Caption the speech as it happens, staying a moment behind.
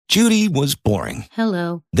Judy was boring.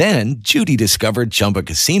 Hello. Then Judy discovered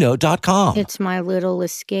ChumbaCasino.com. It's my little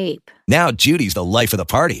escape. Now Judy's the life of the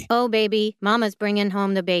party. Oh, baby, mama's bringing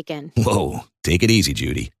home the bacon. Whoa, take it easy,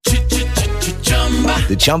 Judy.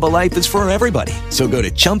 The Chumba life is for everybody. So go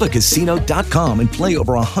to ChumbaCasino.com and play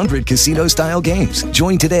over 100 casino-style games.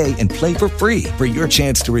 Join today and play for free for your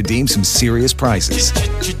chance to redeem some serious prizes.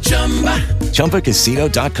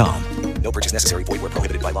 ChumbaCasino.com. No purchase necessary. Void where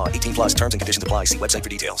prohibited by law. 18 plus terms and conditions apply. See website for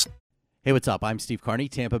details. Hey, what's up? I'm Steve Carney,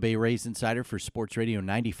 Tampa Bay Rays insider for Sports Radio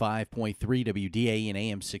 95.3 WDA and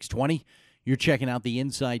AM 620. You're checking out the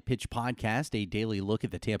Inside Pitch podcast, a daily look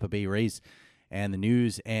at the Tampa Bay Rays and the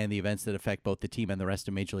news and the events that affect both the team and the rest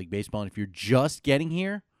of Major League Baseball. And if you're just getting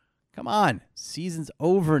here, come on. Season's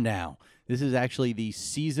over now. This is actually the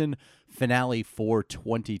season finale for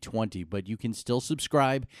 2020, but you can still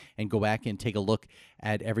subscribe and go back and take a look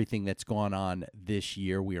at everything that's gone on this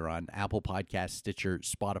year. We are on Apple Podcasts, Stitcher,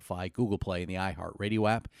 Spotify, Google Play, and the iHeartRadio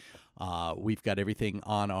app. We've got everything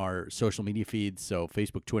on our social media feeds, so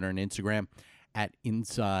Facebook, Twitter, and Instagram at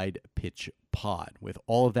Inside Pitch Pod. With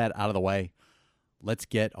all of that out of the way, let's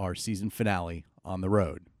get our season finale on the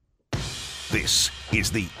road. This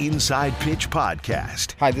is the Inside Pitch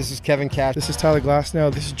Podcast. Hi, this is Kevin Cash. This is Tyler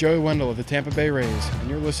Glasnow. This is Joey Wendell of the Tampa Bay Rays, and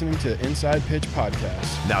you're listening to Inside Pitch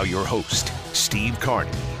Podcast. Now your host, Steve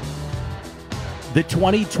Carney. The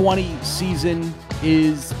 2020 season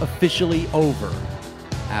is officially over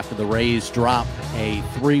after the Rays dropped a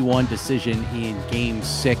 3-1 decision in Game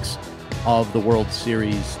 6 of the World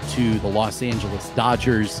Series to the Los Angeles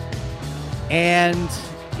Dodgers. And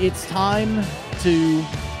it's time to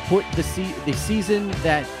put the season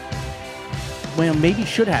that, well, maybe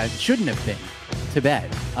shouldn't have been to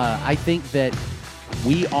bed. I think that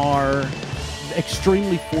we are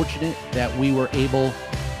extremely fortunate that we were able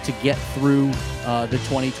to get through the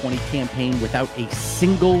 2020 campaign without a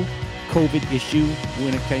single COVID issue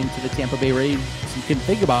when it came to the Tampa Bay Rays. You can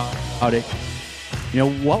think about it. You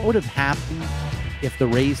know, what would have happened if the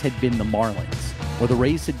Rays had been the Marlins or the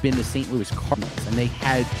Rays had been the St. Louis Cardinals and they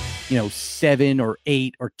had, 7 or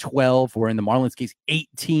 8 or 12, or in the Marlins case,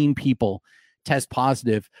 18 people test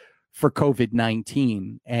positive for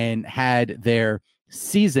COVID-19 and had their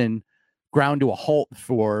season ground to a halt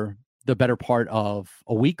for the better part of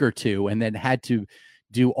a week or two, and then had to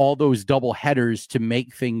do all those double headers to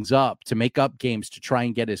make things up, to make up games, to try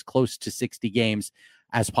and get as close to 60 games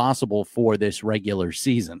as possible for this regular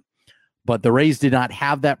season. But the Rays did not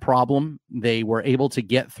have that problem. They were able to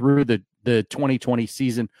get through the 2020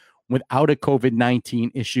 season without a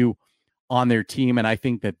COVID-19 issue on their team. And I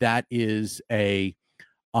think that is a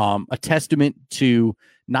testament to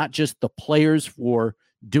not just the players for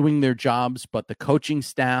doing their jobs, but the coaching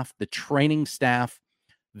staff, the training staff,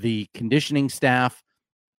 the conditioning staff,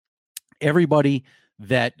 everybody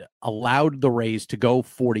that allowed the Rays to go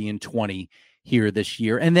 40-20 here this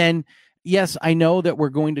year. And then, yes, I know that we're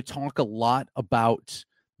going to talk a lot about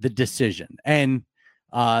the decision, and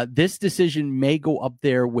this decision may go up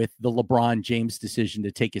there with the LeBron James decision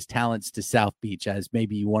to take his talents to South Beach as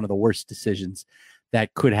maybe one of the worst decisions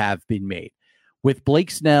that could have been made. With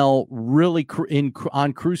Blake Snell really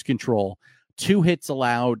on cruise control, 2 hits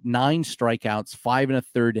allowed, 9 strikeouts, 5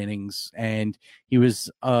 1/3 innings, and he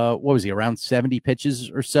was around 70 pitches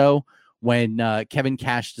or so when Kevin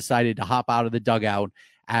Cash decided to hop out of the dugout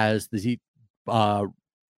as the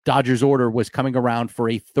Dodgers order was coming around for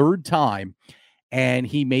a third time. And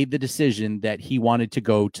he made the decision that he wanted to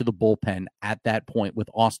go to the bullpen at that point with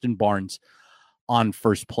Austin Barnes on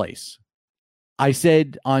first place. I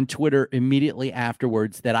said on Twitter immediately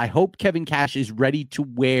afterwards that I hope Kevin Cash is ready to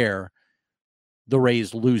wear the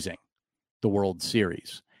Rays losing the World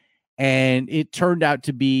Series. And it turned out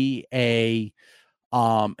to be an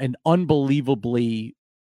unbelievably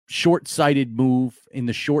short-sighted move in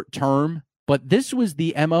the short term. But this was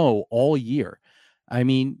the MO all year. I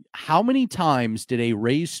mean, how many times did a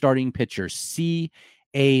Rays starting pitcher see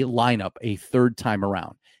a lineup a third time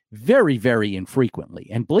around? Very, very infrequently.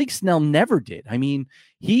 And Blake Snell never did. I mean,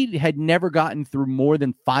 he had never gotten through more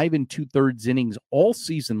than 5 2/3 innings all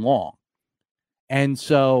season long. And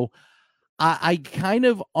so I kind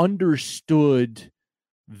of understood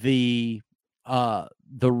the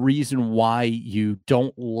reason why you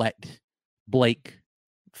don't let Blake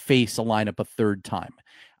face a lineup a third time.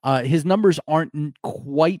 His numbers aren't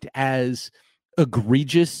quite as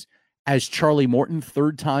egregious as Charlie Morton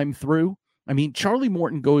third time through. I mean, Charlie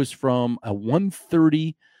Morton goes from a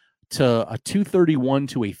 130 to a 231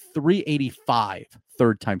 to a 385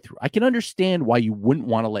 third time through. I can understand why you wouldn't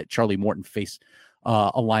want to let Charlie Morton face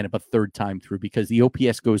a lineup a third time through because the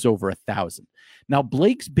OPS goes over 1,000. Now,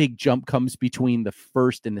 Blake's big jump comes between the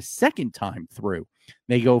first and the second time through.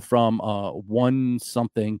 They go from 1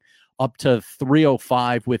 something up to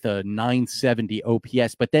 305 with a 970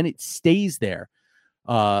 OPS, but then it stays there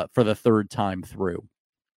for the third time through.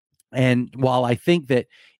 And while I think that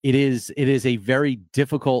it is a very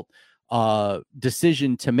difficult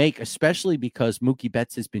decision to make, especially because Mookie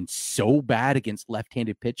Betts has been so bad against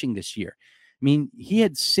left-handed pitching this year. I mean, he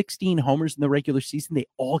had 16 homers in the regular season. They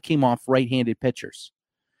all came off right-handed pitchers.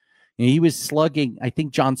 And he was slugging, I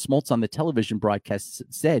think John Smoltz on the television broadcast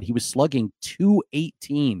said he was slugging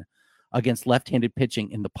 218 against left-handed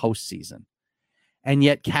pitching in the postseason. And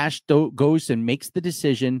yet Cash goes and makes the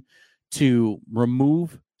decision to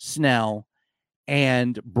remove Snell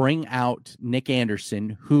and bring out Nick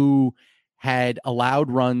Anderson, who had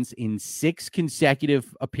allowed runs in 6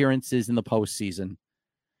 consecutive appearances in the postseason.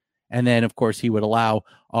 And then, of course, he would allow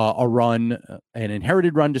a run, an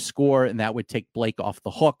inherited run to score, and that would take Blake off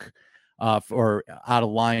the hook or out of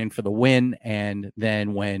line for the win. And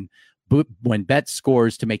then when Betts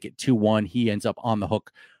scores to make it 2-1, he ends up on the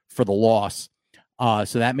hook for the loss.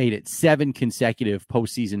 So that made it 7 consecutive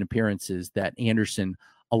postseason appearances that Anderson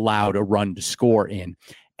allowed a run to score in.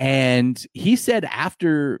 And he said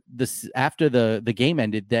after the game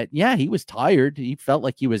ended that, yeah, he was tired. He felt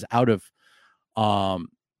like he was out of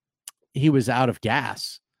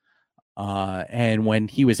gas. And when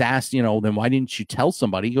he was asked, then why didn't you tell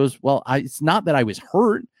somebody? He goes, well, it's not that I was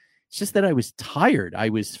hurt. It's just that I was tired. I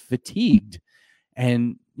was fatigued.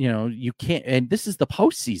 And, you can't, and this is the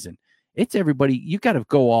postseason. It's everybody. You got to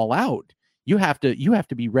go all out. You have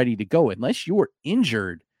to be ready to go. Unless you're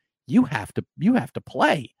injured, you have to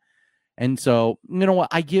play. And so, you know what?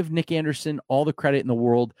 I give Nick Anderson all the credit in the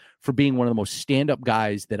world for being one of the most stand-up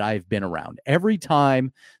guys that I've been around. Every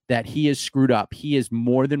time that he is screwed up, he is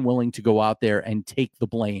more than willing to go out there and take the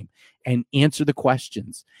blame and answer the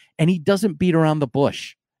questions. And he doesn't beat around the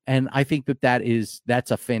bush. And I think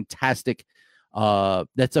that's a fantastic,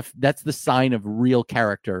 that's the sign of real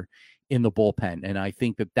character in the bullpen. And I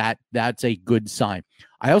think that's a good sign.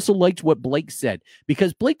 I also liked what Blake said,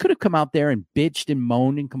 because Blake could have come out there and bitched and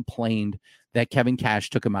moaned and complained that Kevin Cash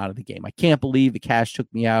took him out of the game. I can't believe the Cash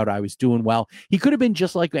took me out. I was doing well. He could have been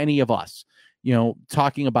just like any of us,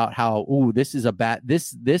 talking about how, this is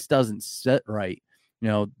this doesn't sit right.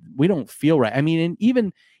 We don't feel right. I mean,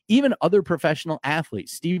 and even other professional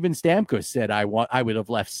athletes, Steven Stamkos said, I would have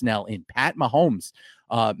left Snell in. Pat Mahomes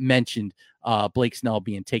mentioned Blake Snell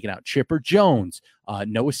being taken out. Chipper Jones,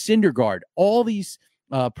 Noah Syndergaard, all these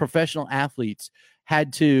professional athletes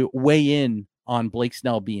had to weigh in on Blake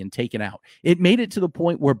Snell being taken out. It made it to the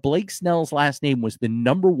point where Blake Snell's last name was the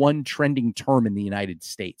 #1 trending term in the United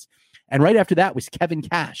States. And right after that was Kevin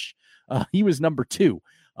Cash. He was number 2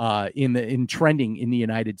 in trending in the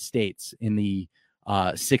United States in the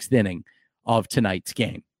 6th inning of tonight's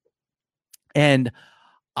game. And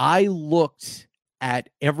I looked at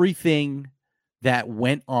everything that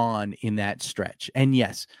went on in that stretch. And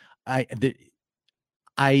yes, I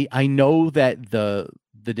know that the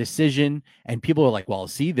decision, and people are like, well,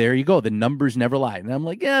 see, there you go. The numbers never lie. And I'm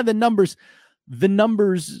like, yeah, the numbers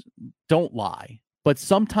don't lie. But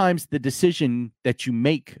sometimes the decision that you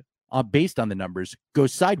make based on the numbers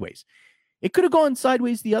goes sideways. It could have gone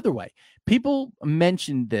sideways the other way. People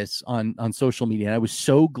mentioned this on social media, and I was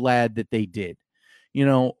so glad that they did.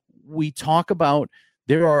 We talk about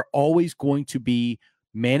there are always going to be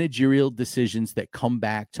managerial decisions that come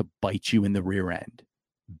back to bite you in the rear end.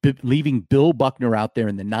 Leaving Bill Buckner out there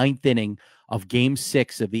in the 9th inning of Game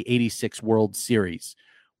 6 of the '86 World Series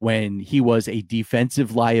when he was a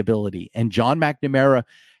defensive liability, and John McNamara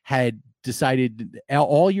had decided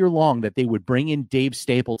all year long that they would bring in Dave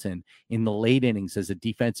Stapleton in the late innings as a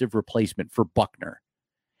defensive replacement for Buckner.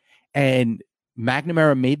 And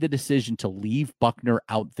McNamara made the decision to leave Buckner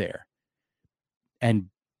out there. And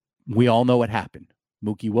we all know what happened.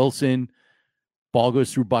 Mookie Wilson, ball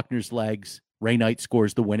goes through Buckner's legs. Ray Knight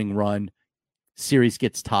scores the winning run. Series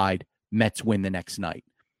gets tied. Mets win the next night.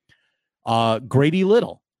 Grady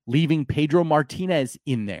Little leaving Pedro Martinez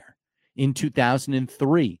in there in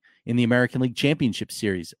 2003 in the American League Championship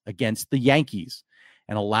Series against the Yankees,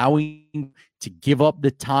 and allowing to give up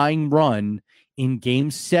the tying run in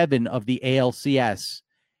Game 7 of the ALCS.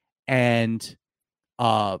 And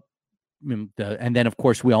then, of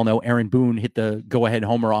course, we all know Aaron Boone hit the go-ahead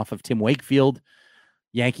homer off of Tim Wakefield.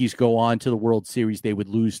 Yankees go on to the World Series. They would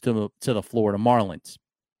lose to the Florida Marlins.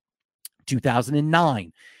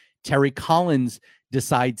 2009, Terry Collins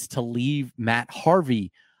decides to leave Matt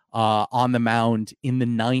Harvey on the mound in the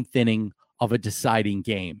 9th inning of a deciding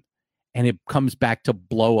game. and it comes back to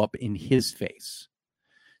blow up in his face.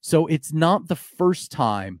 So it's not the first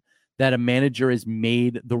time that a manager has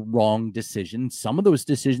made the wrong decision. Some of those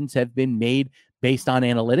decisions have been made based on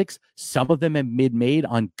analytics. Some of them have been made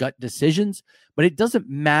on gut decisions, but it doesn't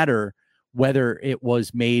matter whether it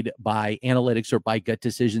was made by analytics or by gut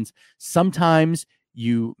decisions. Sometimes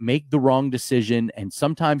you make the wrong decision, and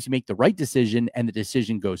sometimes you make the right decision, and the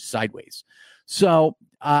decision goes sideways. So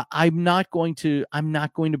I'm not going to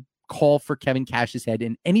call for Kevin Cash's head,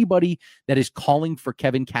 and anybody that is calling for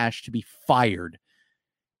Kevin Cash to be fired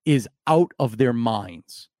is out of their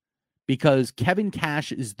minds, because Kevin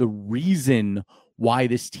Cash is the reason why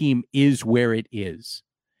this team is where it is.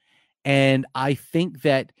 And I think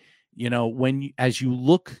that, as you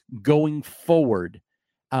look going forward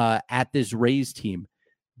at this Rays team,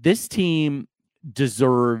 this team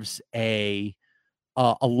deserves a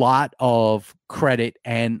lot of credit.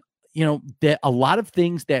 And, that a lot of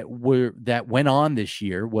things that went on this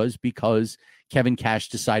year was because Kevin Cash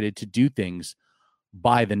decided to do things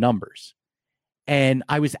by the numbers. And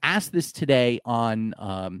I was asked this today on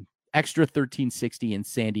Extra 1360 in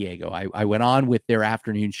San Diego. I went on with their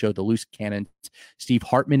afternoon show, The Loose Cannons. Steve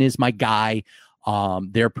Hartman is my guy.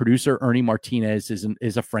 Their producer, Ernie Martinez,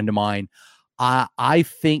 is a friend of mine. I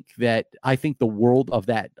think the world of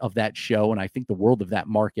that show, and I think the world of that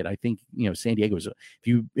market. I think, San Diego is,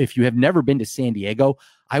 if you have never been to San Diego,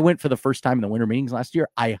 I went for the first time in the winter meetings last year.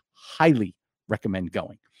 I highly recommend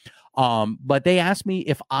going. But they asked me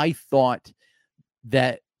if I thought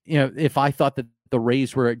that the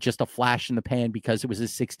Rays were just a flash in the pan because it was a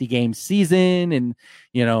 60-game season and,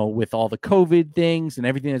 with all the COVID things and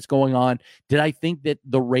everything that's going on, did I think that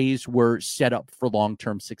the Rays were set up for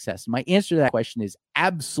long-term success? My answer to that question is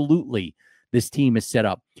absolutely. This team is set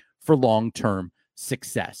up for long-term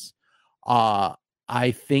success.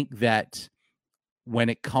 I think that when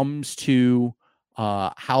it comes to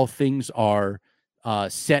how things are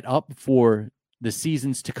set up for the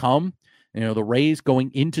seasons to come, the Rays going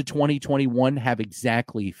into 2021 have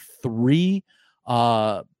exactly 3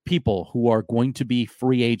 people who are going to be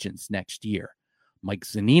free agents next year: Mike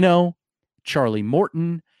Zunino, Charlie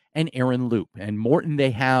Morton, and Aaron Loup. And Morton,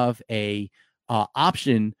 they have a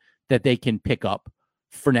option that they can pick up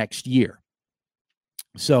for next year.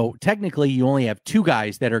 So technically, you only have 2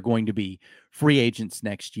 guys that are going to be free agents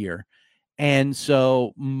next year. And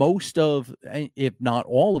so most of, if not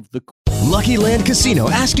all of the Lucky Land Casino,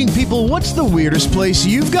 asking people, what's the weirdest place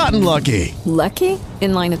you've gotten lucky? Lucky?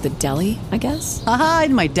 In line at the deli, I guess? Aha,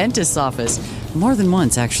 in my dentist's office. More than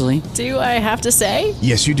once, actually. Do I have to say?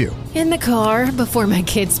 Yes, you do. In the car before my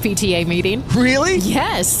kids' PTA meeting. Really?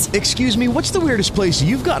 Yes. Excuse me, what's the weirdest place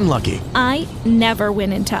you've gotten lucky? I never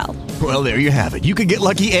win and tell. Well, there you have it. You can get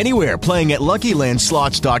lucky anywhere, playing at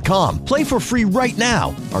LuckyLandSlots.com. Play for free right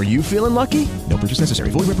now. Are you feeling lucky? No purchase necessary.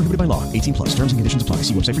 Void where prohibited by law. 18+. Terms and conditions apply.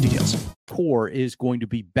 See website for details. Core is going to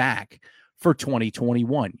be back for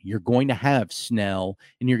 2021. You're going to have Snell,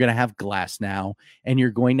 and you're going to have Glasnow, and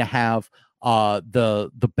you're going to have the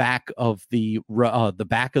back of the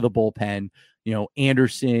bullpen.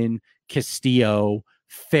 Anderson, Castillo,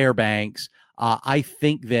 Fairbanks. I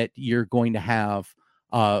think that you're going to have,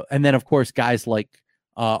 and then of course guys like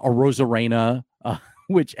Arozarena,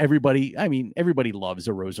 which everybody loves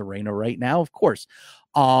Arozarena right now, of course.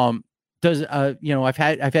 I've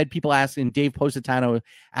had people ask, and Dave Positano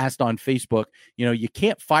asked on Facebook, you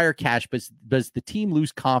can't fire Cash, but does the team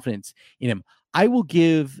lose confidence in him? I will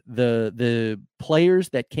give the players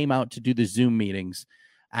that came out to do the Zoom meetings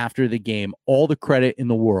after the game all the credit in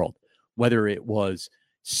the world, whether it was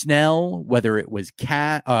Snell, whether it was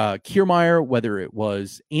Kiermaier, whether it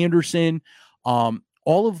was Anderson. All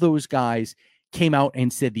of those guys came out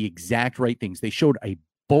and said the exact right things. They showed a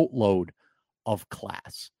boatload of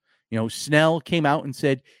class. Snell came out and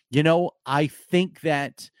said, I think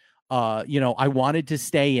that, I wanted to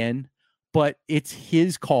stay in, but it's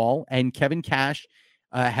his call. And Kevin Cash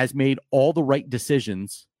has made all the right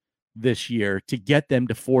decisions this year to get them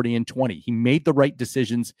to 40-20. He made the right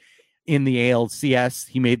decisions in the ALCS.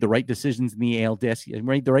 He made the right decisions in the ALDS. He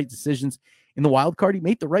made the right decisions in the wild card. He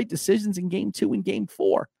made the right decisions in Game 2 and Game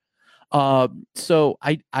 4. So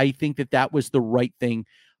I think that was the right thing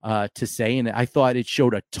to say. And I thought it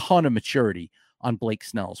showed a ton of maturity on Blake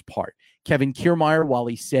Snell's part. Kevin Kiermaier, while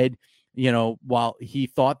he said, while he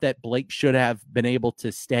thought that Blake should have been able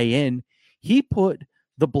to stay in, he put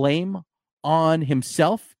the blame on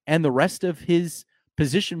himself and the rest of his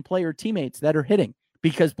position player teammates that are hitting,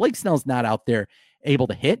 because Blake Snell's not out there able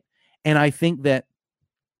to hit. And I think that,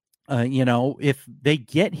 if they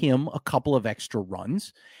get him a couple of extra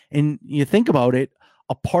runs, and you think about it,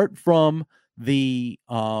 apart from the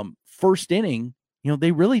first inning,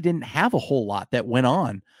 they really didn't have a whole lot that went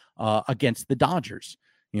on against the Dodgers.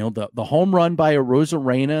 The home run by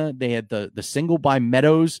Arozarena, they had the single by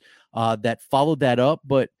Meadows that followed that up,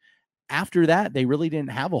 but after that, they really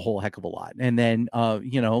didn't have a whole heck of a lot. And then,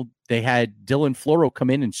 they had Dylan Floro come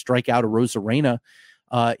in and strike out Arozarena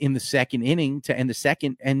in the second inning to end the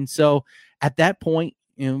second. And so at that point,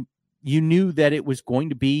 you knew that it was going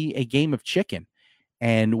to be a game of chicken.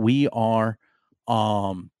 And we're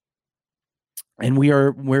in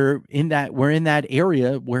that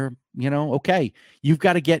area where, okay, you've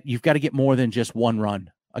got to get more than just one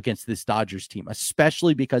run against this Dodgers team,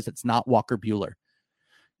 especially because it's not Walker Buehler.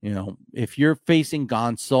 If you're facing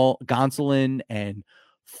Gonsolin and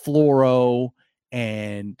Floro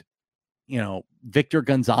and, Victor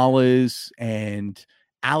Gonzalez and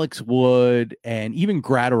Alex Wood and even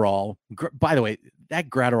Gratterall, by the way, that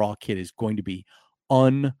Gratterall kid is going to be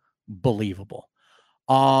unbelievable.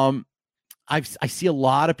 I see a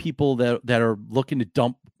lot of people that are looking to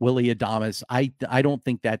dump Willy Adames. I don't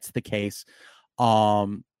think that's the case.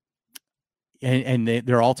 And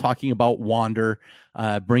they're all talking about Wander,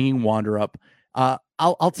 bringing Wander up.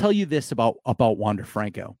 I'll tell you this about Wander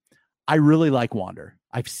Franco. I really like Wander.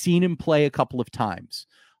 I've seen him play a couple of times.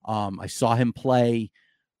 I saw him play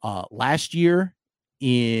last year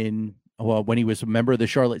when he was a member of the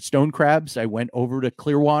Charlotte Stone Crabs. I went over to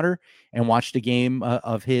Clearwater and watched a game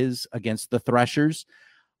of his against the Threshers.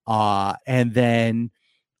 And then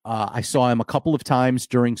I saw him a couple of times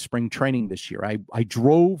during spring training this year. I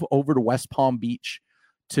drove over to West Palm Beach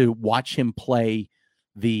to watch him play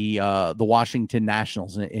the Washington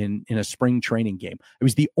Nationals in a spring training game. I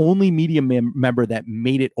was the only media member that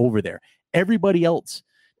made it over there. Everybody else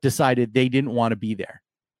decided they didn't want to be there.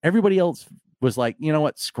 Everybody else was like, you know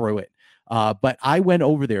what, screw it. But I went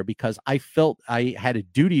over there because I felt I had a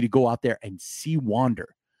duty to go out there and see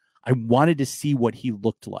Wander. I wanted to see what he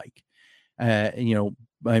looked like, how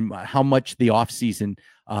much the offseason,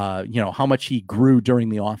 how much he grew during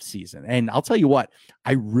the offseason. And I'll tell you what,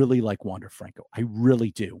 I really like Wander Franco. I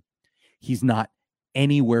really do. He's not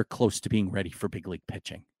anywhere close to being ready for big league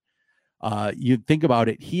pitching. You think about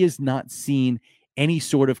it, he has not seen any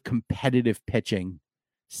sort of competitive pitching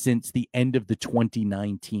since the end of the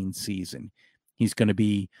 2019 season. He's going to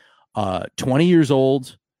be 20 years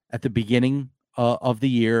old at the beginning of the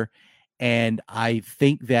year. And I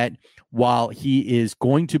think that while he is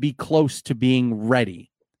going to be close to being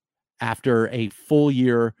ready after a full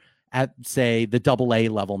year at, say, the AA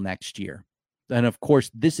level next year, and of course,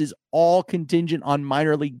 this is all contingent on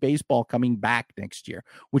minor league baseball coming back next year,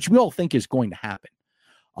 which we all think is going to happen.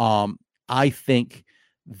 I think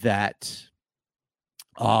that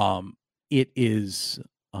it is.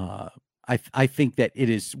 I think that it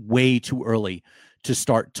is way too early to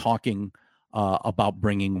start talking about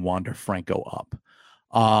bringing Wander Franco up.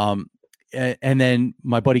 And then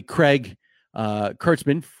my buddy Craig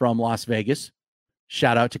Kurtzman from Las Vegas.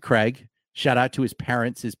 Shout out to Craig. Shout out to his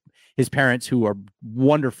parents. His parents, who are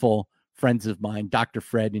wonderful friends of mine, Dr.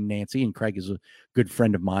 Fred and Nancy, and Craig is a good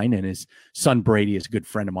friend of mine, and his son Brady is a good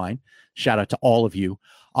friend of mine. Shout out to all of you.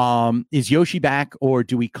 Is Yoshi back, or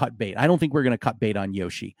do we cut bait? I don't think we're going to cut bait on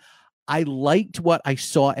Yoshi. I liked what I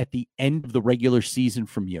saw at the end of the regular season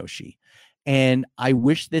from Yoshi, and I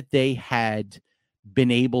wish that they had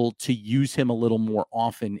been able to use him a little more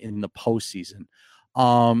often in the postseason.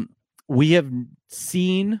 We have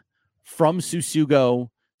seen from Susugo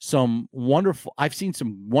I've seen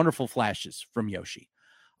some wonderful flashes from Yoshi.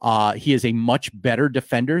 He is a much better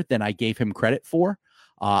defender than I gave him credit for.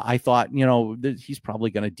 I thought, he's probably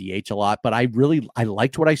going to DH a lot, but I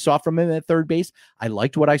liked what I saw from him at third base. I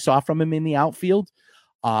liked what I saw from him in the outfield.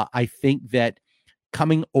 I think that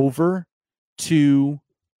coming over to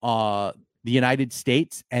the United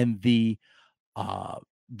States and the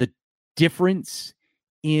difference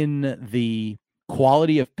in the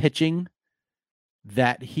quality of pitching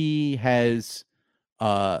that he has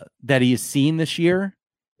seen this year,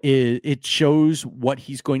 it shows what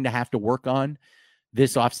he's going to have to work on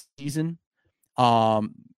this offseason.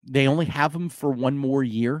 They only have him for one more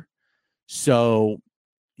year. So,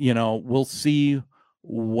 we'll see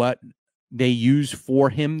what they use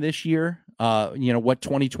for him this year. What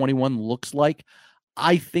 2021 looks like.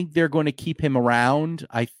 I think they're going to keep him around.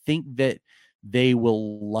 I think that they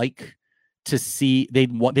will like to see, they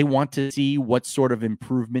want to see what sort of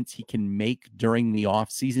improvements he can make during the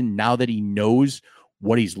offseason now that he knows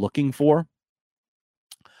what he's looking for.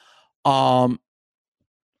 I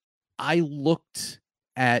looked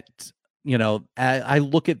at, I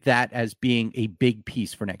look at that as being a big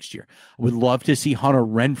piece for next year. I would love to see Hunter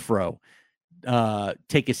Renfroe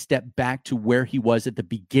take a step back to where he was at the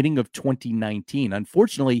beginning of 2019.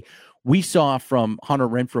 Unfortunately, we saw from Hunter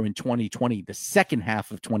Renfroe in 2020, the second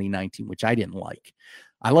half of 2019, which I didn't like.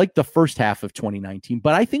 I liked the first half of 2019,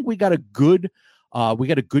 but I think we got a good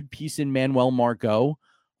piece in Manuel Margot.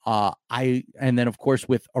 And then of course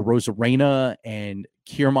with Arozarena and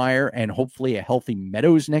Kiermaier and hopefully a healthy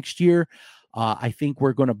Meadows next year, I think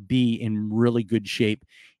we're going to be in really good shape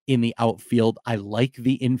in the outfield. I like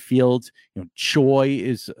the infield. Choi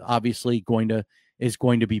is obviously going to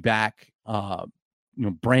be back.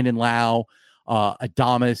 Brandon Lau,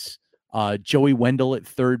 Adames, Joey Wendell at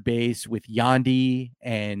third base with Yandy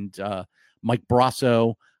and Mike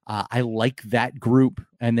Brasso. I like that group,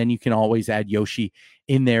 and then you can always add Yoshi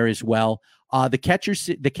in there as well.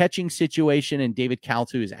 The catching situation, and David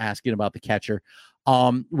Caltu is asking about the catcher.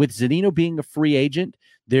 With Zunino being a free agent,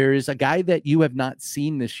 there's a guy that you have not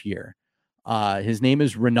seen this year. His name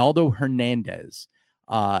is Ronaldo Hernandez.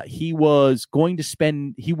 He would have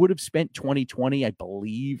spent 2020, I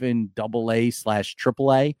believe, in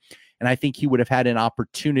AA/AAA. And I think he would have had an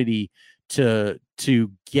opportunity to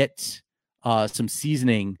get some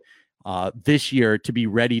seasoning this year to be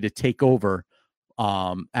ready to take over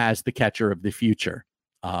as the catcher of the future.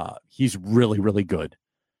 He's really, really good.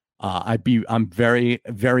 I'm very,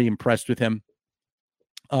 very impressed with him.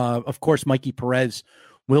 Of course, Mikey Perez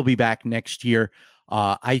will be back next year.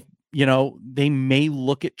 They may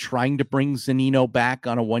look at trying to bring Zunino back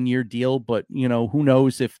on a 1-year deal, but who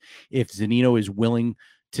knows if Zunino is willing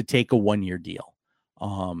to take a 1-year deal.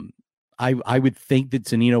 I would think that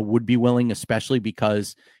Zunino would be willing, especially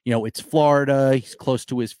because, it's Florida. He's close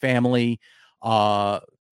to his family.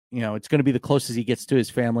 It's going to be the closest he gets to his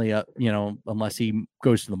family, unless he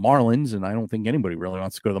goes to the Marlins. And I don't think anybody really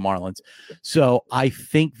wants to go to the Marlins. So I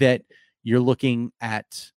think that you're looking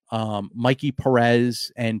at Mikey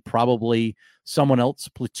Perez and probably someone else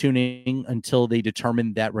platooning until they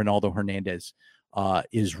determine that Ronaldo Hernandez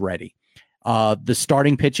is ready. The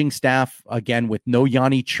starting pitching staff, again, with no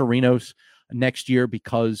Yanni Chirinos next year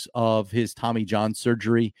because of his Tommy John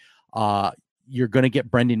surgery. You're going to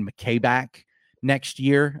get Brendan McKay back next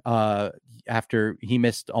year after he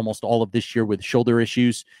missed almost all of this year with shoulder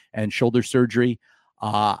issues and shoulder surgery.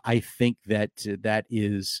 I think that's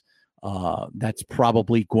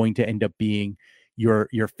probably going to end up being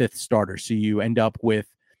your fifth starter. So you end up with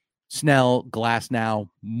Snell, Glasnow,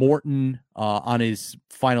 Morton on his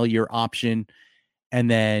final year option, and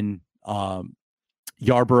then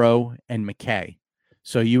Yarborough and McKay.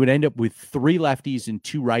 So you would end up with 3 lefties and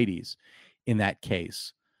 2 righties in that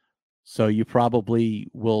case. So you probably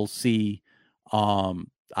will see,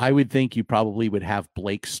 I would think you probably would have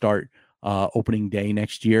Blake start opening day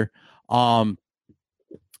next year. Poor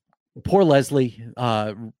Leslie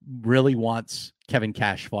really wants Kevin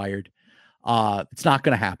Cash fired. It's not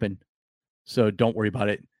going to happen, so don't worry about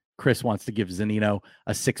it. Chris wants to give Zunino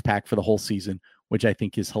a 6-pack for the whole season, which I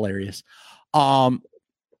think is hilarious. I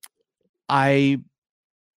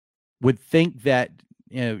would think that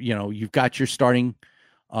you've got your starting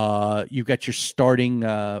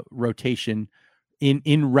rotation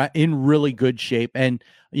in really good shape, and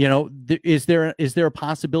is there a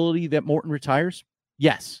possibility that Morton retires?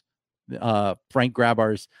 Yes. Frank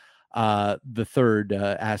Grabars the third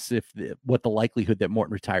asks what the likelihood that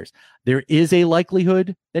Morton retires. There is a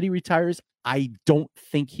likelihood that he retires. I don't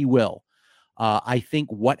think he will. I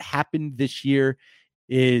think what happened this year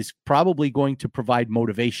is probably going to provide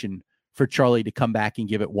motivation for Charlie to come back and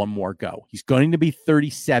give it one more go. He's going to be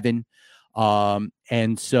 37.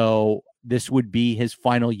 And so this would be his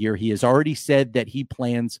final year. He has already said that he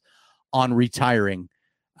plans on retiring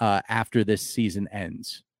after this season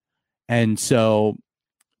ends. And so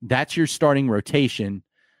that's your starting rotation.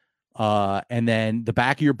 And then the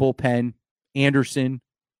back of your bullpen, Anderson,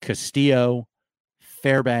 Castillo,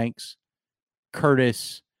 Fairbanks,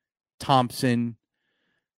 Curtis, Thompson,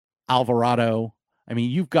 Alvarado. I mean,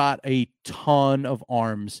 you've got a ton of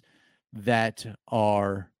arms that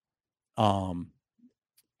are in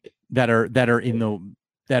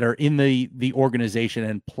the organization,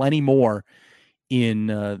 and plenty more in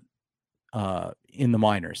the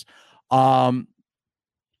minors.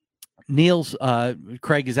 Neil's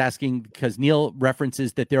Craig is asking because Neil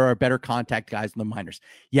references that there are better contact guys in the minors.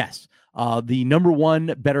 Yes. The number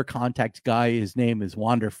one better contact guy, his name is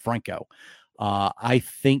Wander Franco. I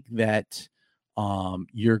think that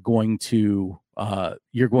you're going to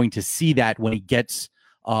see that when he gets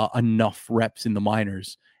enough reps in the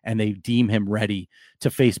minors and they deem him ready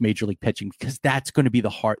to face major league pitching, because that's going to be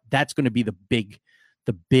that's going to be the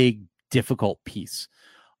big difficult piece.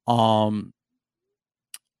 I'm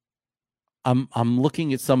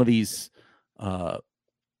looking at some of these I'm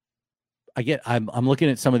looking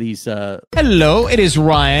at some of these. Hello, it is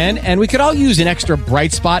Ryan, and we could all use an extra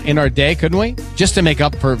bright spot in our day, couldn't we? Just to make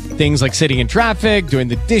up for things like sitting in traffic, doing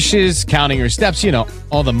the dishes, counting your steps,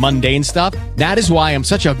 all the mundane stuff. That is why I'm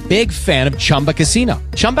such a big fan of Chumba Casino.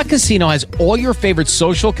 Chumba Casino has all your favorite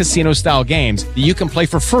social casino style games that you can play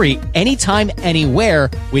for free anytime, anywhere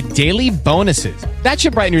with daily bonuses. That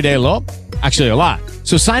should brighten your day a little. Actually, a lot.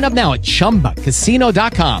 So sign up now at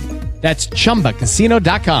ChumbaCasino.com. That's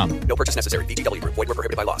ChumbaCasino.com. No purchase necessary. VGW Group. Void where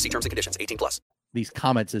prohibited by law. See terms and conditions. 18+. These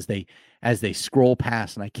comments as they scroll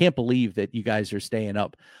past, and I can't believe that you guys are staying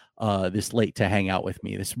up this late to hang out with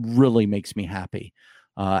me. This really makes me happy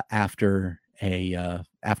after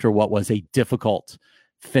what was a difficult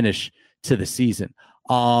finish to the season.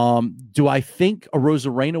 Do I think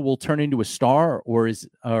Arozarena will turn into a star, or is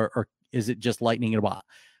it just lightning in a bottle?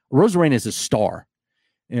 Arozarena is a star.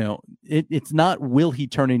 It's not will he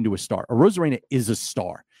turn into a star. Arozarena is a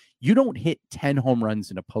star. You don't hit 10 home runs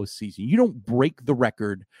in a postseason. You don't break the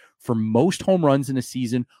record for most home runs in a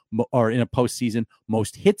season or in a postseason,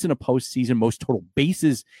 most hits in a postseason, most total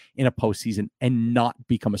bases in a postseason, and not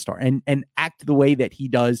become a star and act the way that he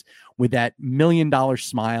does with that $1 million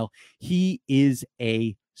smile. He is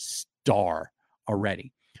a star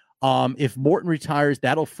already. If Morton retires,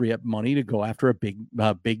 that'll free up money to go after a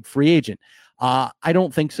big free agent. I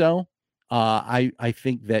don't think so. I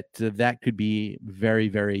think that could be very,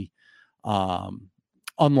 very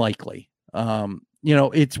unlikely.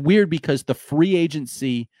 It's weird because the free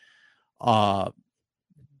agency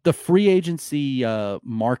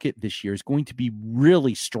market this year is going to be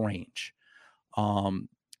really strange. Evan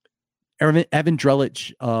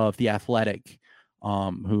Drellich of The Athletic,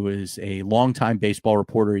 who is a longtime baseball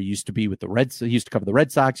reporter. He used to be with the Reds. He used to cover the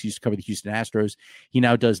Red Sox. He used to cover the Houston Astros. He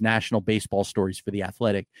now does national baseball stories for The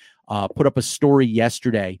Athletic. Put up a story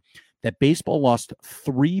yesterday that baseball lost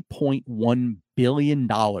 $3.1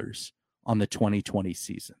 billion on the 2020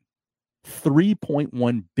 season.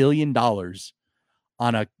 $3.1 billion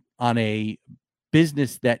on a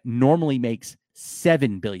business that normally makes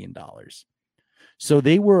 $7 billion. So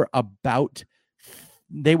they were under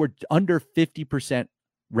 50%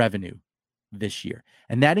 revenue this year.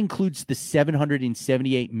 And that includes the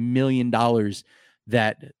 $778 million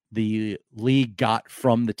that the league got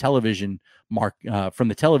from the television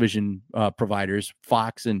providers,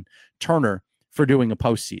 Fox and Turner, for doing a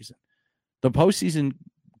postseason. The postseason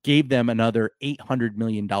gave them another $800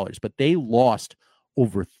 million, but they lost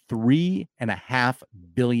over $3.5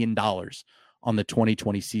 billion on the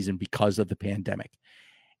 2020 season because of the pandemic.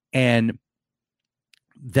 And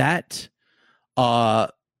that I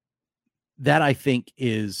think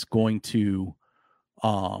is going to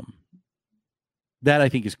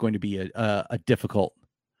be a difficult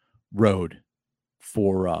road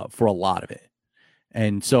for a lot of it.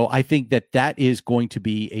 And so I think that is going to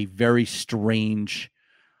be a very strange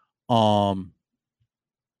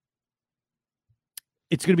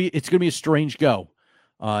it's going to be a strange go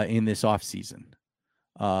in this offseason.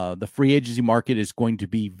 The free agency market is going to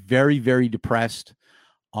be very, very depressed.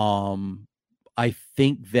 I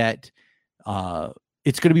think that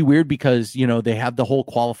it's going to be weird because, they have the whole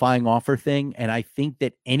qualifying offer thing. And I think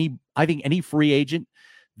that any free agent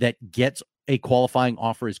that gets a qualifying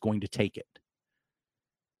offer is going to take it.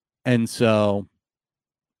 And so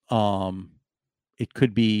it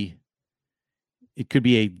could be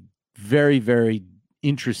a very, very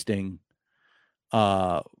interesting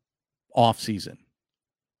off season.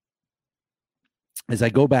 As I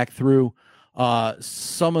go back through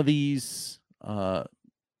some of these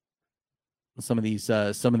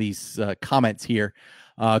comments here,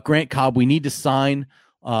 Grant Cobb, we need to sign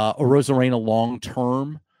Arozarena long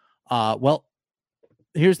term. Well,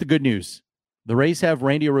 here's the good news: the Rays have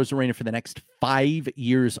Randy Arozarena for the next 5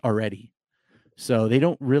 years already, so they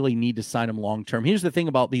don't really need to sign him long term. Here's the thing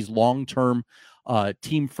about these long term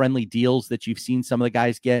team friendly deals that you've seen some of the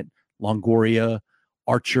guys get: Longoria,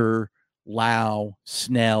 Archer, Lau,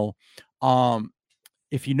 Snell.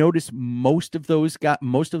 If you notice, most of those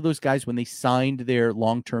guys, when they signed their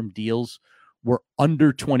long-term deals, were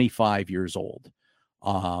under 25 years old.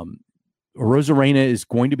 Arozarena is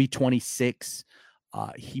going to be 26.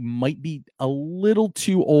 He might be a little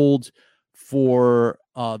too old for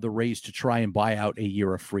the Rays to try and buy out a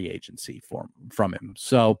year of free agency from him.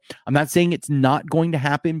 So I'm not saying it's not going to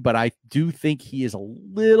happen, but I do think he is a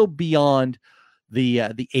little beyond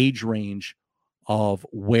the age range of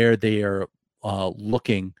where they are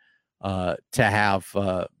looking to have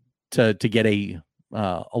to get a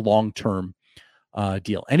long-term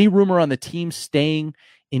deal. Any rumor on the team staying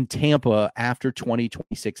in Tampa after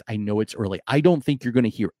 2026? I know it's early. I don't think you're going to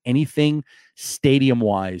hear anything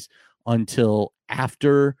stadium-wise until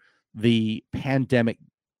after the pandemic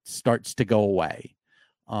starts to go away.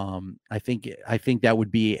 I think that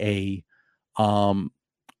would be a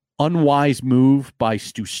unwise move by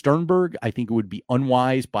Stu Sternberg. I think it would be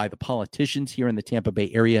unwise by the politicians here in the Tampa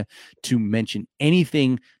Bay area to mention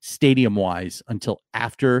anything stadium-wise until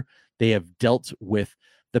after they have dealt with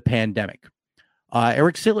the pandemic.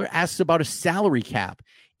 Eric Saylor asks about a salary cap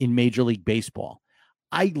in Major League Baseball.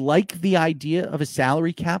 I like the idea of a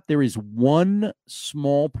salary cap. There is one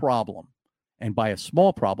small problem, and by a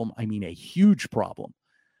small problem, I mean a huge problem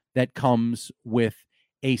that comes with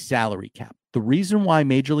a salary cap. The reason why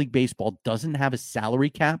Major League Baseball doesn't have a salary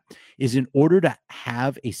cap is in order to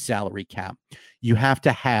have a salary cap, you have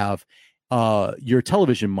to have your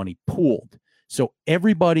television money pooled. So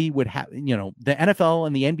everybody would have, the NFL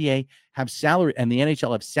and the NBA have salary, and the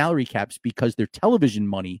NHL have salary caps because their television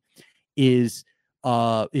money is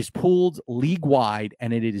pooled league wide,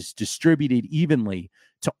 and it is distributed evenly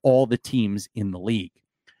to all the teams in the league.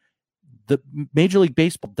 The Major League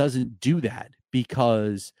Baseball doesn't do that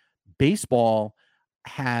because baseball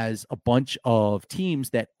has a bunch of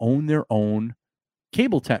teams that own their own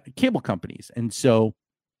cable companies, and so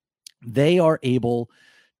they are able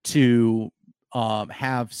to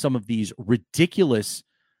have some of these ridiculous,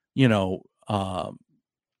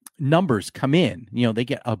 numbers come in. They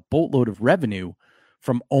get a boatload of revenue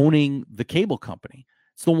from owning the cable company.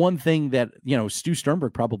 It's the one thing that, Stu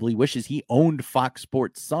Sternberg probably wishes he owned Fox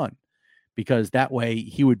Sports Sun, because that way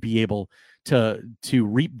he would be able to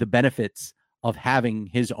reap the benefits of having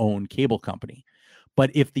his own cable company. But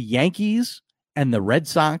if the Yankees and the Red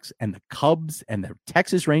Sox and the Cubs and the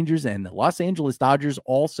Texas Rangers and the Los Angeles Dodgers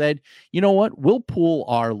all said, you know what, we'll pool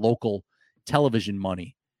our local television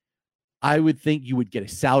money, I would think you would get a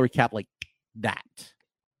salary cap like that.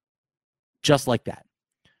 Just like that.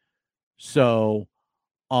 So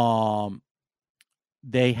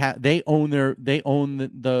they own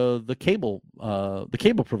the cable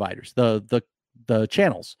providers, the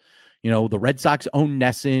channels. The Red Sox own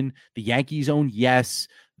NESN, the Yankees own Yes,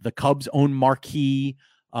 the Cubs own Marquee.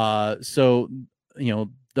 So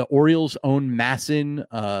the Orioles own MASN.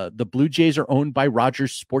 The Blue Jays are owned by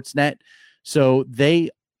Rogers Sportsnet. So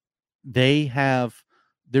they have.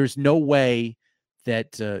 There's no way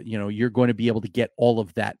that you're going to be able to get all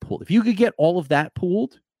of that pooled. If you could get all of that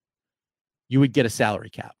pooled, you would get a salary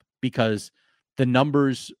cap because the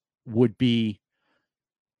numbers would be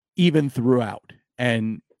even throughout.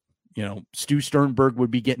 And Stu Sternberg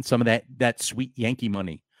would be getting some of that sweet Yankee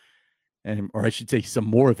money, or I should say some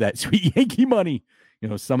more of that sweet Yankee money.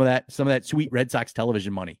 Some of that sweet Red Sox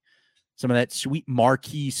television money, some of that sweet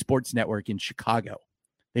Marquee Sports Network in Chicago.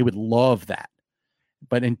 They would love that.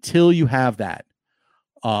 But until you have that,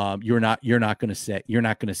 you're not going to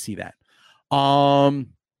see that.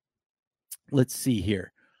 Let's see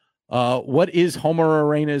here. What is Homer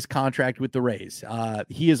Arena's contract with the Rays?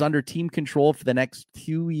 He is under team control for the next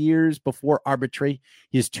 2 years before arbitration.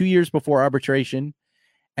 He has 2 years before arbitration,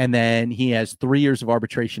 and then he has 3 years of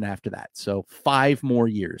arbitration after that. So 5 more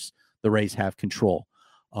years the Rays have control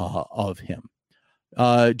of him.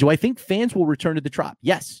 Do I think fans will return to the Trop?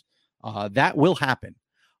 Yes, that will happen.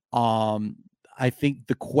 I think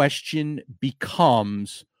the question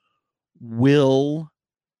becomes, will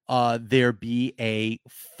there be a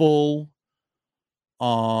full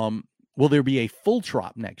Trop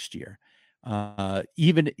next year? I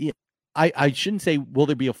shouldn't say will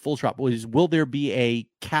there be a full Trop. Will there be a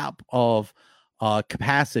cap of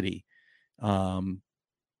capacity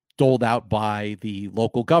doled out by the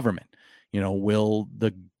local government? Will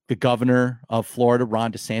the governor of Florida,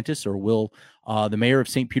 Ron DeSantis, or will the mayor of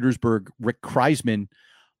St. Petersburg, Rick Kreisman,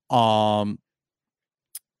 will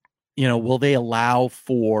they allow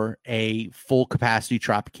for a full capacity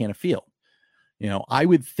Tropicana field? I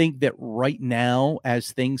would think that right now,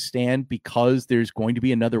 as things stand, because there's going to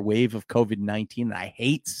be another wave of COVID-19, and I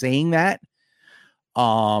hate saying that,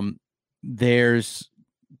 there's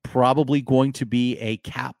probably going to be a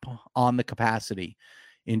cap on the capacity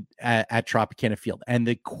at Tropicana Field. And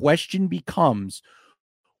the question becomes,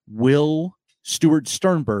 will Stuart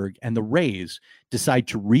Sternberg and the Rays decide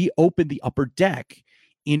to reopen the upper deck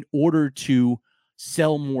in order to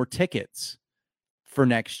sell more tickets for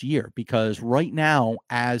next year? Because right now,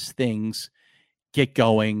 as things get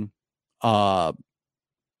going, only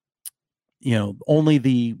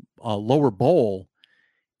the lower bowl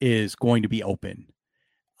is going to be open.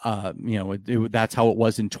 That's how it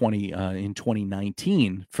was in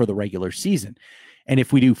 2019 for the regular season. And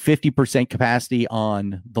if we do 50% capacity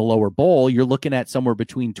on the lower bowl, you're looking at somewhere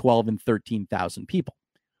between 12 and 13,000 people.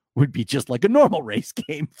 Would be just like a normal race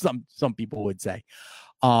game, some people would say.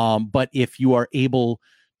 But if you are able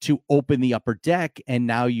to open the upper deck and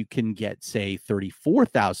now you can get, say,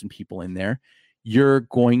 34,000 people in there, you're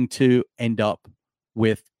going to end up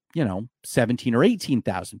with, 17 or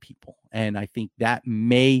 18,000 people. And I think that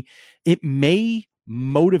may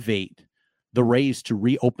motivate the Rays to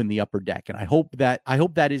reopen the upper deck. And I hope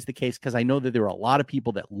that is the case, because I know that there are a lot of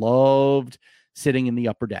people that loved sitting in the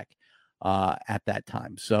upper deck at that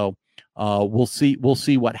time. So we'll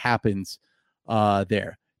see what happens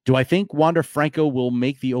there. Do I think Wander Franco will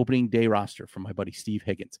make the opening day roster? From my buddy Steve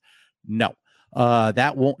Higgins. No,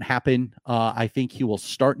 that won't happen. I think he will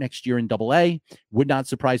start next year in Double-A. Would not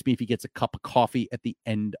surprise me if he gets a cup of coffee at the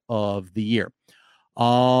end of the year.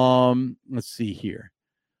 Let's see here.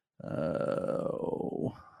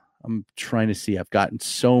 I'm trying to see. I've gotten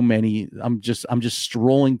so many. I'm just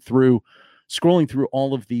scrolling through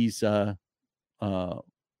all of these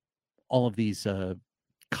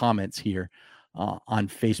comments here on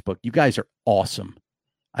Facebook. You guys are awesome.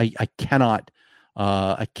 I cannot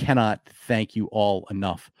thank you all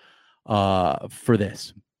enough for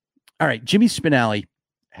this. All right, Jimmy Spinelli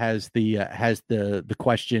has the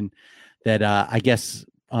question that I guess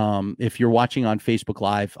if you're watching on Facebook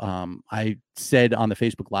Live, I said on the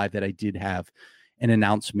Facebook Live that I did have an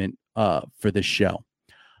announcement for this show.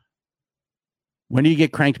 When do you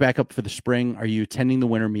get cranked back up for the spring? Are you attending the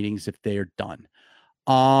winter meetings if they are done?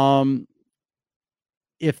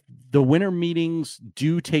 If the winter meetings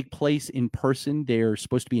do take place in person, they're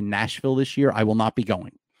supposed to be in Nashville this year. I will not be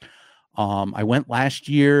going. I went last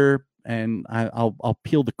year, and I'll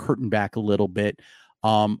peel the curtain back a little bit.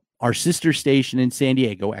 Our sister station in San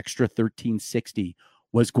Diego, Extra 1360,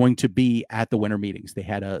 was going to be at the winter meetings. They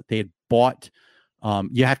had bought.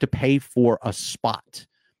 You have to pay for a spot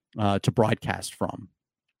to broadcast from,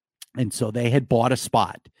 and so they had bought a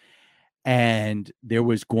spot. And there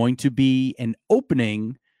was going to be an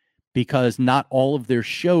opening because not all of their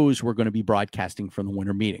shows were going to be broadcasting from the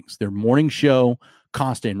winter meetings. Their morning show,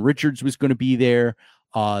 Costa and Richards, was going to be there.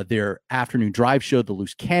 Their afternoon drive show, the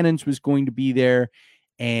Loose Cannons, was going to be there.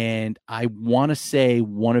 And I want to say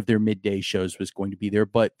one of their midday shows was going to be there,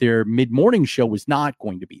 but their mid-morning show was not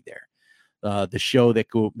going to be there. The show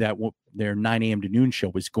their 9 a.m. to noon show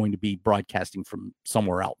was going to be broadcasting from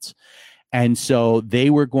somewhere else. And so they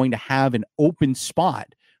were going to have an open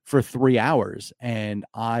spot for 3 hours. And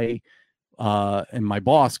I and my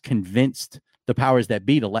boss convinced the powers that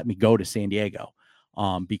be to let me go to San Diego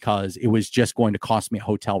because it was just going to cost me a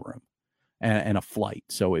hotel room and a flight.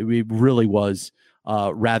 So it really was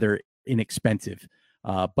rather inexpensive.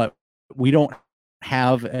 But we don't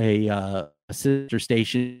have a sister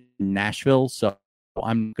station in Nashville, so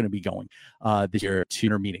I'm going to be going this year to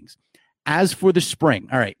dinner meetings. As for the spring,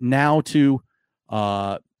 all right, now to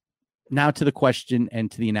the question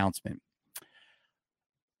and to the announcement.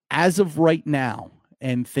 As of right now,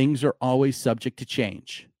 and things are always subject to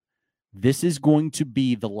change, this is going to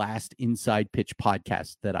be the last Inside Pitch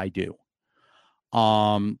podcast that I do.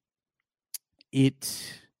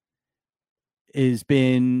 It has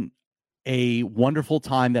been a wonderful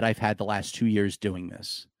time that I've had the last 2 years doing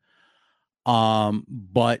this.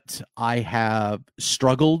 But I have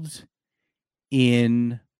struggled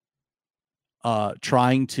in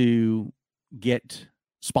trying to get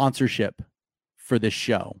sponsorship for this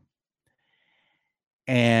show.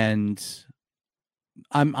 And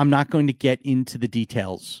I'm not going to get into the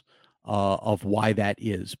details of why that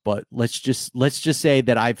is, but let's just say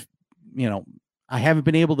that I haven't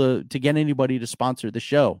been able to get anybody to sponsor the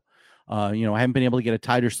show. I haven't been able to get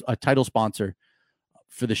a title sponsor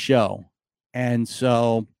for the show. And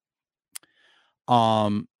so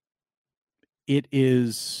it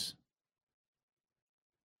is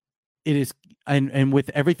and with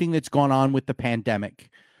everything that's gone on with the pandemic,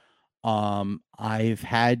 I've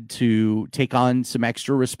had to take on some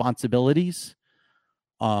extra responsibilities.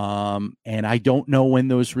 And I don't know when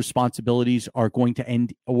those responsibilities are going to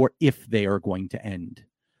end or if they are going to end.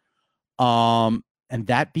 And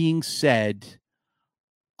that being said,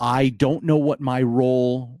 I don't know what my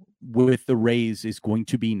role with the Rays is going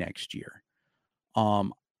to be next year.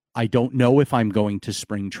 I don't know if I'm going to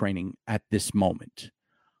spring training at this moment.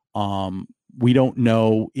 We don't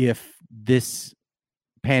know if this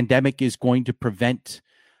pandemic is going to prevent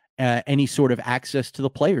any sort of access to the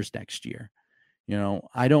players next year.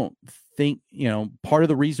 I don't think, part of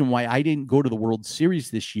the reason why I didn't go to the World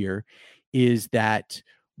Series this year is that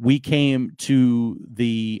we came to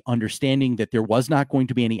the understanding that there was not going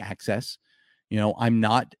to be any access. I'm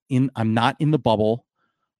not in the bubble.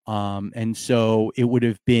 And so it would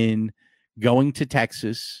have been going to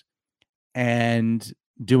Texas and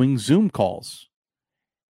doing Zoom calls.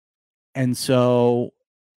 And so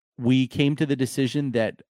we came to the decision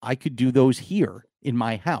that I could do those here in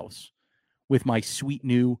my house with my sweet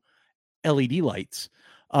new LED lights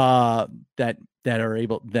that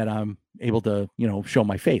I'm able to, show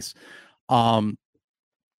my face.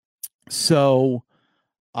 So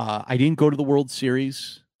I didn't go to the World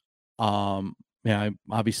Series. I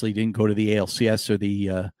obviously didn't go to the ALCS or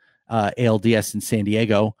the ALDS in San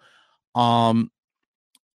Diego. And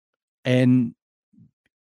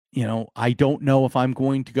I don't know if I'm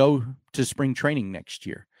going to go to spring training next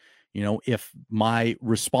year. If my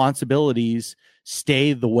responsibilities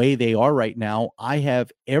stay the way they are right now, I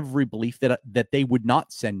have every belief that they would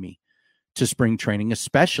not send me to spring training,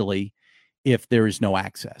 especially if there is no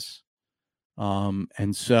access.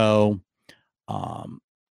 And so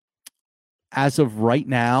as of right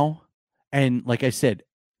now, and like I said,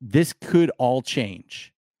 this could all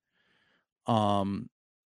change. That's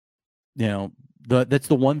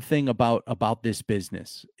the one thing about this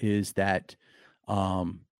business is that,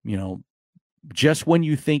 just when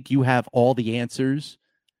you think you have all the answers,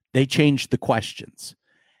 they change the questions.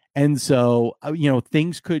 And so,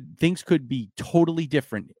 things could be totally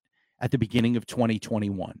different at the beginning of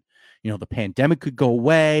 2021. The pandemic could go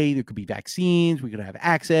away. There could be vaccines. We could have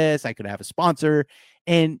access. I could have a sponsor.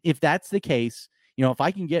 And if that's the case, if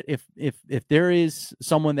I can get, if there is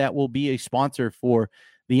someone that will be a sponsor for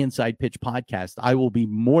the Inside Pitch podcast, I will be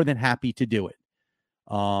more than happy to do it.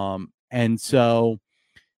 And so,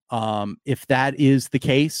 if that is the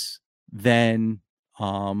case, then,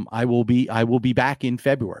 I will be back in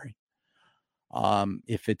February.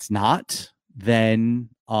 If it's not, then,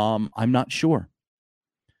 I'm not sure.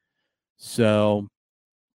 So,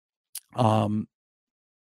 I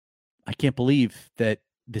can't believe that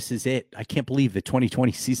this is it. I can't believe the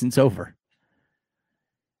 2020 season's over.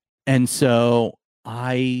 And so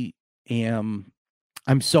I'm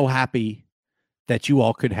so happy that you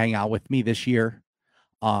all could hang out with me this year.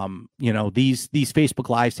 These Facebook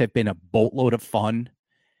Lives have been a boatload of fun.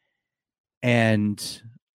 And,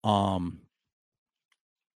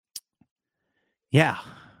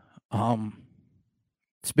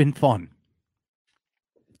 it's been fun.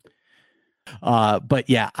 But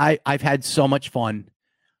yeah, I've had so much fun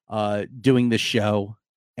doing this show.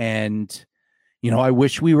 And, I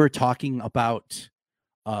wish we were talking about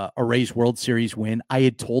a Rays World Series win. I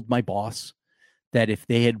had told my boss that if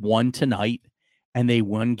they had won tonight and they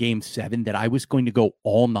won Game 7, that I was going to go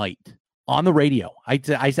all night on the radio. I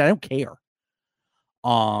said, I don't care.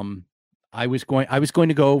 I was going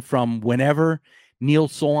to go from whenever Neil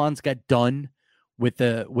Solondz got done with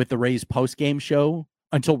the Rays post-game show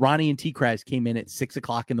until Ronnie and T-Kraz came in at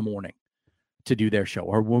 6:00 in the morning to do their show,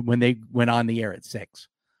 or when they went on the air at 6.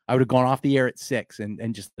 I would have gone off the air at 6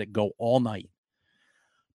 and just go all night.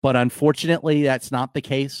 But unfortunately, that's not the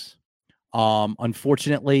case.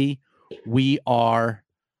 Unfortunately, we are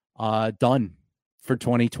done for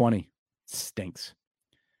 2020. Stinks.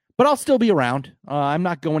 But I'll still be around. I'm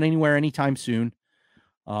not going anywhere anytime soon.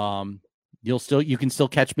 You can still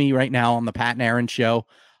catch me right now on the Pat and Aaron show.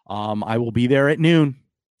 I will be there at noon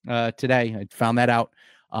today. I found that out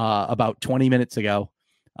about 20 minutes ago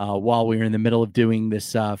while we were in the middle of doing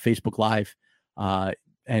this Facebook Live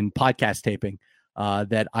and podcast taping,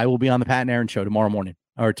 that I will be on the Pat and Aaron show tomorrow morning,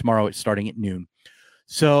 or tomorrow it's starting at noon.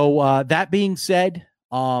 So that being said,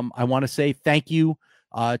 I want to say thank you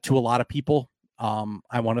to a lot of people.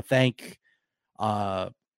 I want to thank,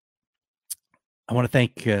 well,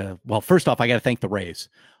 first off, I got to thank the Rays.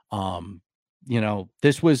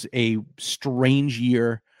 This was a strange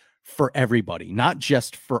year for everybody, not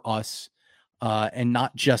just for us, and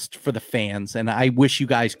not just for the fans. And I wish you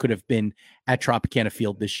guys could have been at Tropicana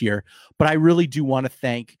Field this year, but I really do want to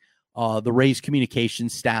thank the Rays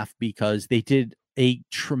communications staff, because they did a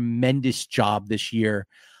tremendous job this year.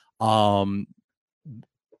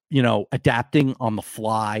 Adapting on the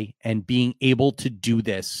fly and being able to do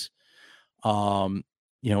this, and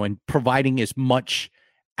providing as much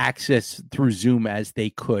access through Zoom as they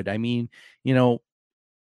could. I mean,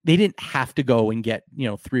 they didn't have to go and get,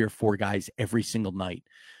 3 or 4 guys every single night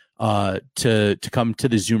to come to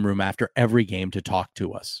the Zoom room after every game to talk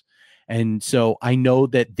to us. And so I know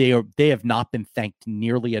that they have not been thanked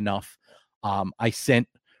nearly enough. I sent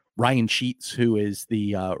Ryan Sheets, who is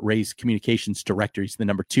the Rays communications director. He's the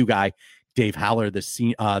number 2 guy. Dave Haller, the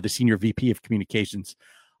senior VP of communications,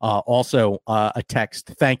 also a text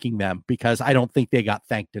thanking them, because I don't think they got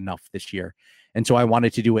thanked enough this year. And so I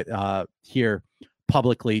wanted to do it here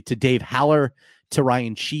publicly, to Dave Haller, to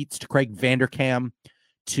Ryan Sheets, to Craig Vanderkam,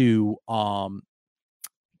 to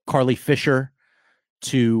Carly Fisher,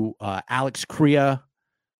 to Alex Crea,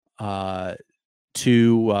 to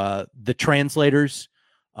the translators,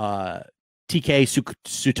 TK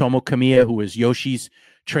Sutomo Kamiya, who was Yoshi's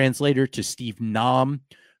translator, to Steve Nam,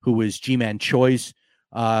 who was G-Man Choi's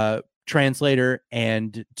translator,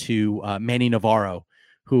 and to Manny Navarro,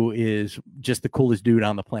 who is just the coolest dude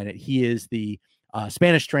on the planet. He is the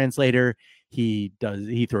Spanish translator. He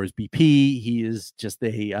throws BP. He is just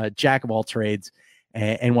a jack of all trades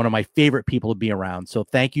and one of my favorite people to be around. So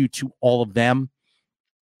thank you to all of them.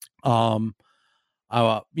 Of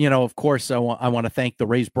course, I want to thank the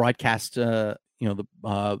Rays broadcast, the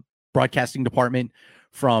broadcasting department,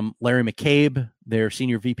 from Larry McCabe, their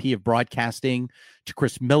senior VP of broadcasting, to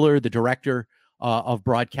Chris Miller, the director of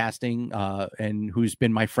broadcasting, and who's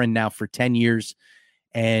been my friend now for 10 years.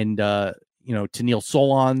 And, to Neil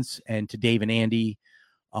Solons and to Dave and Andy,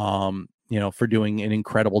 for doing an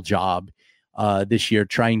incredible job this year,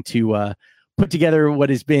 trying to put together what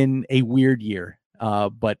has been a weird year.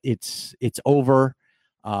 But it's over,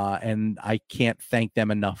 and I can't thank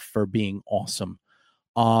them enough for being awesome.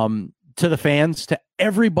 To the fans, to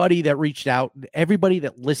everybody that reached out, everybody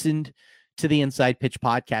that listened to the Inside Pitch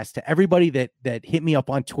podcast, to everybody that hit me up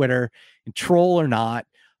on Twitter, and troll or not,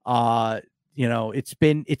 it's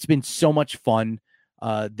been so much fun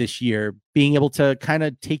this year, being able to kind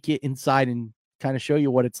of take you inside and kind of show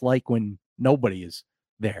you what it's like when nobody is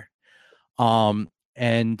there. And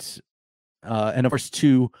of course,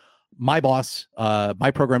 to my boss,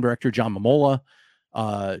 my program director, John Momola,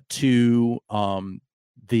 to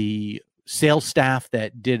the sales staff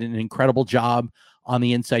that did an incredible job on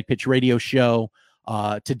the Inside Pitch radio show,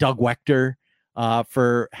 to Doug Wechter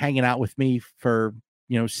for hanging out with me for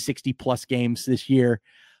 60 plus games this year.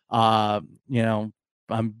 I'm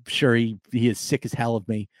sure he is sick as hell of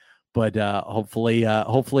me, but hopefully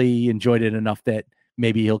he enjoyed it enough that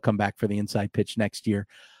maybe he'll come back for the Inside Pitch next year.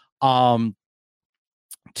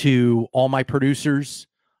 To all my producers,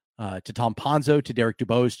 to Tom Ponzo, to Derek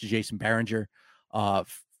Dubose, to Jason Barringer,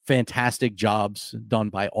 fantastic jobs done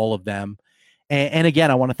by all of them. And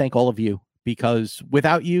again, I want to thank all of you, because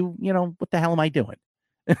without you, what the hell am I doing?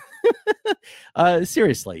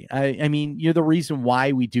 Seriously, I mean, you're the reason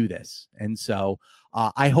why we do this. And so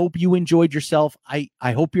I hope you enjoyed yourself. I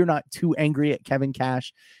hope you're not too angry at Kevin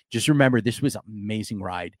Cash. Just remember, this was an amazing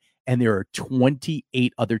ride, and there are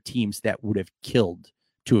 28 other teams that would have killed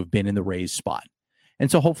to have been in the Rays spot. And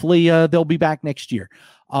so hopefully they'll be back next year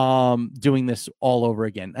doing this all over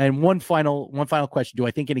again. And one final question. Do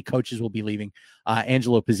I think any coaches will be leaving?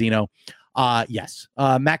 Angelo Pizzino. Yes.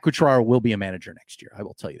 Matt Cutraro will be a manager next year. I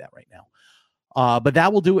will tell you that right now. But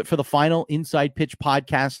that will do it for the final Inside Pitch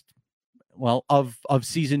podcast, of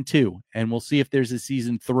season 2. And we'll see if there's a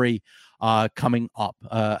season 3 coming up.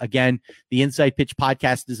 Again, the Inside Pitch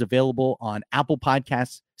podcast is available on Apple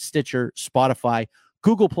Podcasts, Stitcher, Spotify,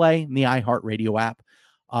 Google Play, and the iHeartRadio app.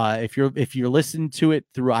 If you're listening to it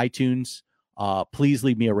through iTunes, please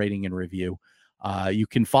leave me a rating and review. You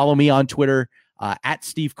can follow me on Twitter at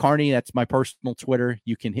Steve Carney. That's my personal Twitter.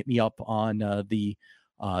 You can hit me up on the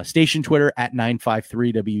station Twitter at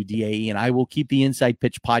 953WDAE, and I will keep the Inside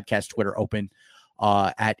Pitch podcast Twitter open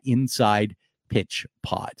at Inside Pitch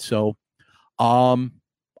Pod. So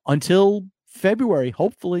until February,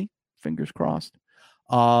 hopefully, fingers crossed,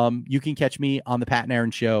 you can catch me on the Pat and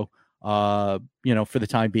Aaron Show. For the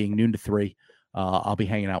time being, noon to 3. I'll be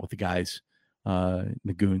hanging out with the guys,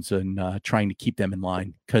 the goons, and trying to keep them in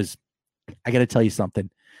line, because I got to tell you something.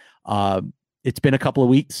 It's been a couple of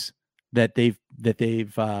weeks that they've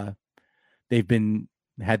had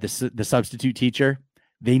the substitute teacher.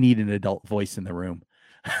 They need an adult voice in the room.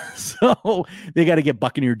 So they got to get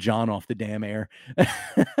Buccaneer John off the damn air.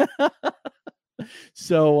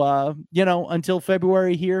 So, until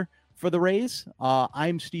February here for the Rays,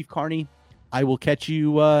 I'm Steve Carney. I will catch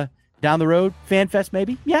you down the road. FanFest,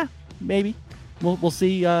 maybe? Yeah, maybe. We'll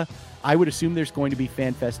see. I would assume there's going to be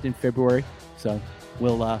FanFest in February. So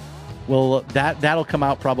that'll come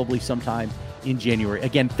out probably sometime in January.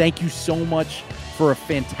 Again, thank you so much for a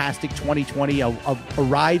fantastic 2020, a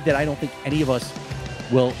ride that I don't think any of us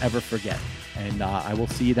will ever forget. And I will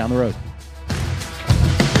see you down the road.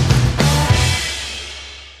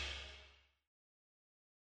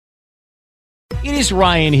 It is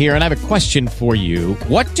Ryan here, and I have a question for you.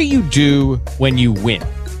 What do you do when you win?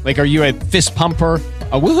 Like, are you a fist pumper,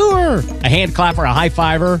 a woohooer, a hand clapper, a high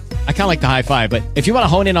fiver? I kind of like the high five, but if you want to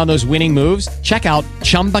hone in on those winning moves, check out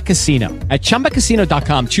Chumba Casino. At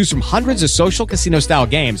ChumbaCasino.com, choose from hundreds of social casino style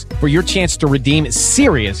games for your chance to redeem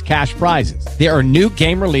serious cash prizes. There are new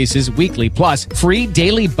game releases weekly, plus free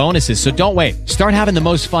daily bonuses. So don't wait. Start having the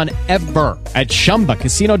most fun ever at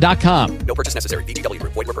ChumbaCasino.com. No purchase necessary. VGW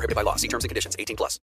Group. Void where prohibited by law. See terms and conditions. 18+.